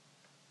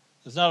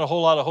there's not a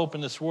whole lot of hope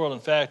in this world. In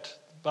fact,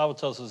 the Bible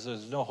tells us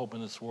there's no hope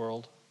in this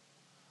world.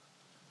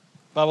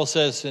 The Bible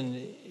says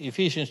in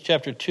Ephesians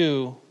chapter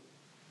 2,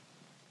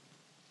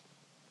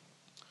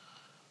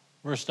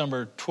 verse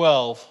number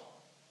 12,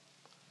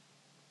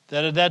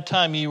 that at that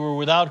time ye were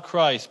without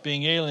Christ,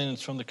 being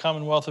aliens from the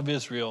commonwealth of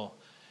Israel,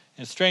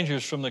 and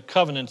strangers from the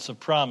covenants of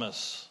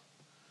promise.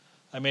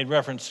 I made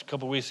reference a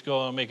couple weeks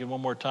ago. I'll make it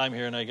one more time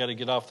here, and I got to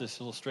get off this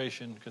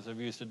illustration because I've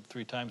used it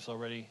 3 times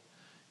already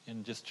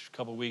in just a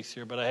couple weeks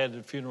here. But I had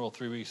a funeral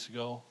 3 weeks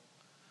ago,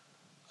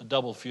 a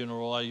double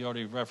funeral. I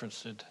already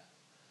referenced it.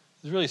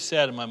 It's really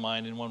sad in my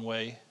mind in one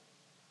way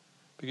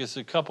because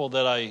the couple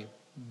that I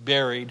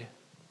buried,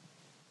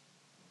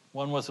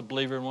 one was a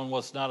believer and one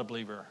was not a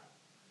believer.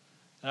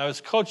 And I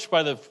was coached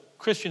by the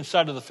Christian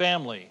side of the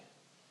family.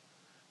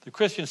 The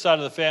Christian side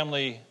of the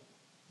family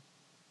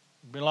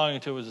belonging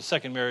to was a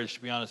second marriage,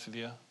 to be honest with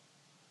you.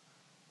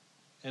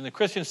 And the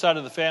Christian side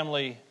of the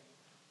family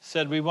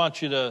said, we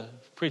want you to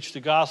preach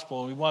the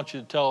gospel, and we want you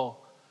to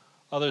tell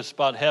others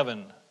about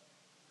heaven.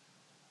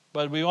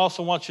 But we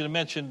also want you to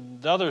mention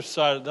the other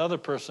side, the other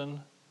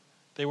person,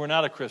 they were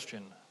not a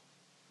Christian.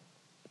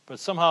 But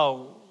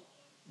somehow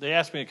they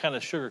asked me to kind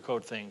of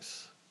sugarcoat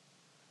things.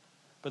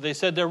 But they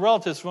said their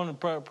relatives wouldn't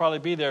probably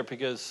be there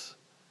because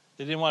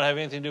they didn't want to have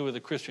anything to do with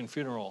a Christian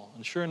funeral.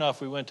 And sure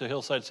enough, we went to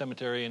Hillside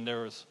Cemetery, and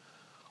there was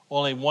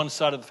only one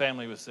side of the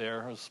family was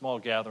there. It was a small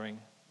gathering.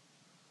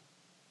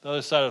 The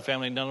other side of the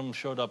family, none of them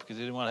showed up because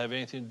they didn't want to have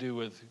anything to do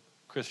with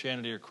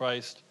Christianity or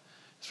Christ.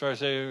 As far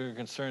as they were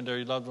concerned,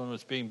 their loved one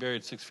was being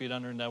buried 6 feet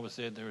under, and that was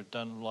it. They were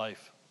done with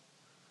life.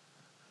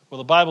 Well,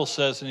 the Bible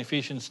says in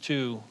Ephesians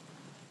 2,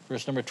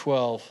 verse number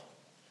 12,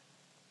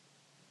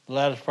 the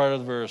latter part of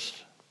the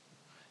verse,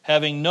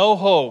 having no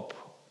hope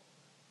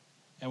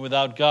and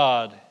without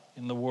God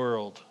in the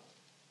world.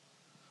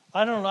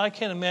 I don't know. I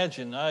can't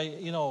imagine.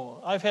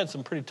 I've had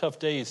some pretty tough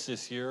days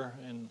this year,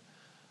 and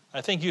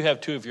I think you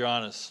have too, if you're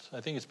honest. I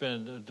think it's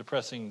been a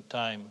depressing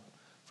time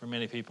for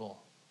many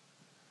people.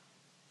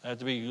 I have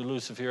to be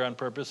elusive here on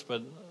purpose,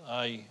 but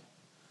I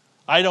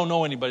don't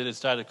know anybody that's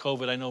died of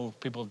COVID. I know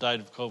people have died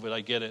of COVID.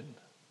 I get it.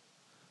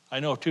 I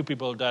know 2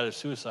 people have died of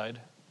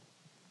suicide.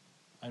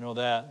 I know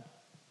that.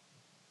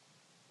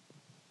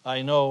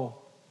 I know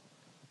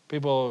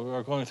people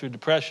are going through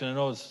depression. I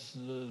know it's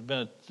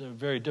been a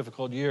very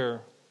difficult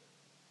year.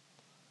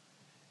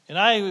 And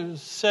I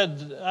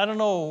said, I don't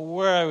know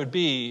where I would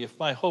be if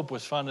my hope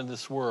was found in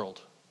this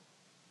world.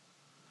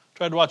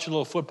 Tried to watch a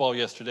little football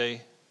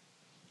yesterday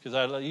because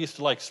I used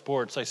to like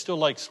sports. I still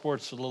like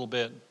sports a little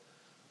bit.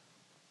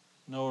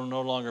 No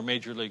longer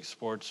major league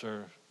sports,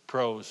 or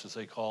pros as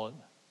they call it.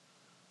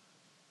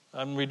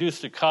 I'm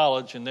reduced to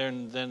college, and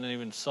then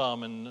even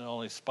some, and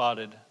only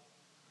spotted.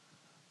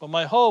 But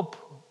my hope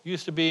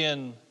used to be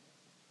in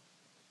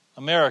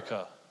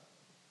America,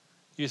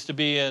 used to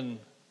be in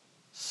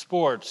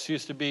sports,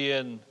 used to be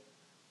in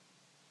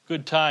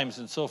good times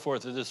and so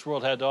forth that this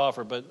world had to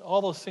offer. But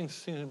all those things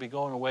seem to be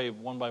going away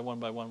one by one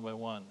by one by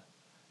one.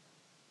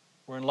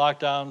 We're in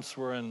lockdowns,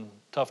 we're in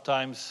tough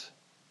times.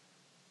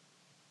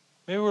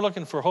 Maybe we're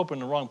looking for hope in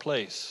the wrong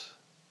place.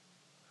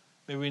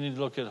 Maybe we need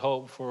to look at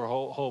hope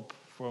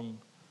from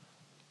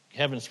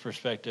heaven's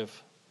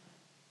perspective.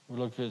 We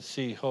look to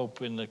see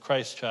hope in the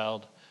Christ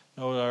child.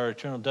 Know that our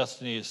eternal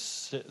destiny is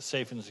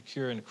safe and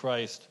secure in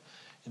Christ.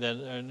 And that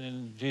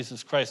in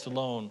Jesus Christ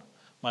alone,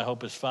 my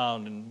hope is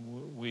found.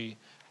 And we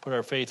put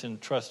our faith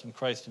and trust in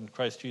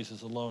Christ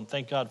Jesus alone.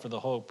 Thank God for the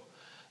hope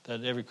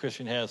that every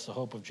Christian has, the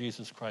hope of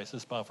Jesus Christ.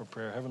 Let's bow for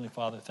prayer. Heavenly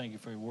Father, thank you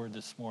for your word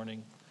this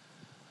morning.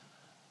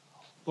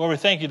 Lord, we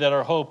thank you that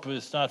our hope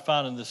is not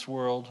found in this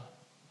world.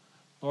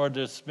 Lord,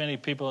 there's many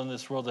people in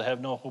this world that have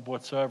no hope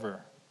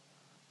whatsoever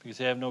because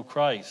they have no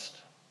Christ.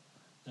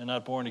 They're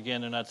not born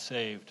again, they're not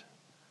saved.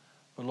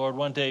 But Lord,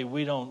 one day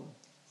we don't,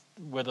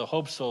 whether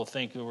hope so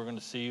think that we're going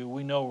to see you,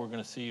 we know we're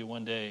going to see you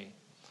one day.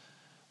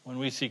 When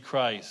we see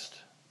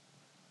Christ,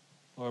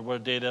 Lord, what a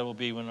day that will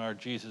be when our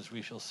Jesus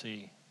we shall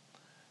see.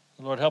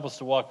 Lord, help us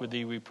to walk with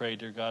thee, we pray,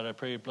 dear God. I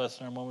pray you bless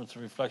in our moments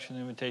of reflection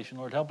and invitation.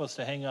 Lord, help us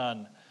to hang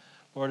on.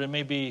 Lord, it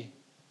may be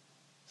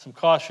some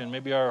caution.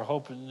 Maybe our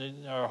hope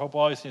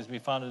always needs to be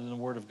founded in the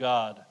Word of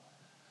God.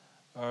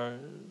 Our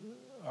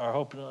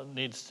hope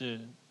needs to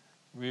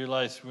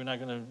realize we're not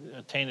going to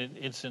attain it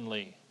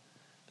instantly.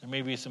 There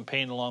may be some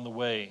pain along the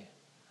way.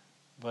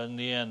 But in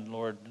the end,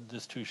 Lord,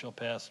 this too shall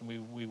pass, and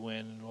we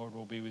win. And Lord,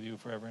 we'll be with you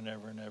forever and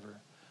ever and ever.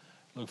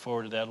 Look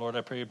forward to that. Lord,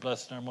 I pray you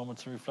bless in our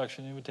moments of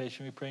reflection and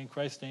invitation. We pray in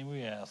Christ's name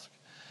we ask.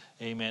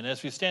 Amen.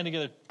 As we stand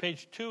together,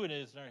 page 2 it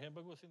is in our hymn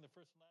book. We'll sing the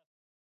first and last.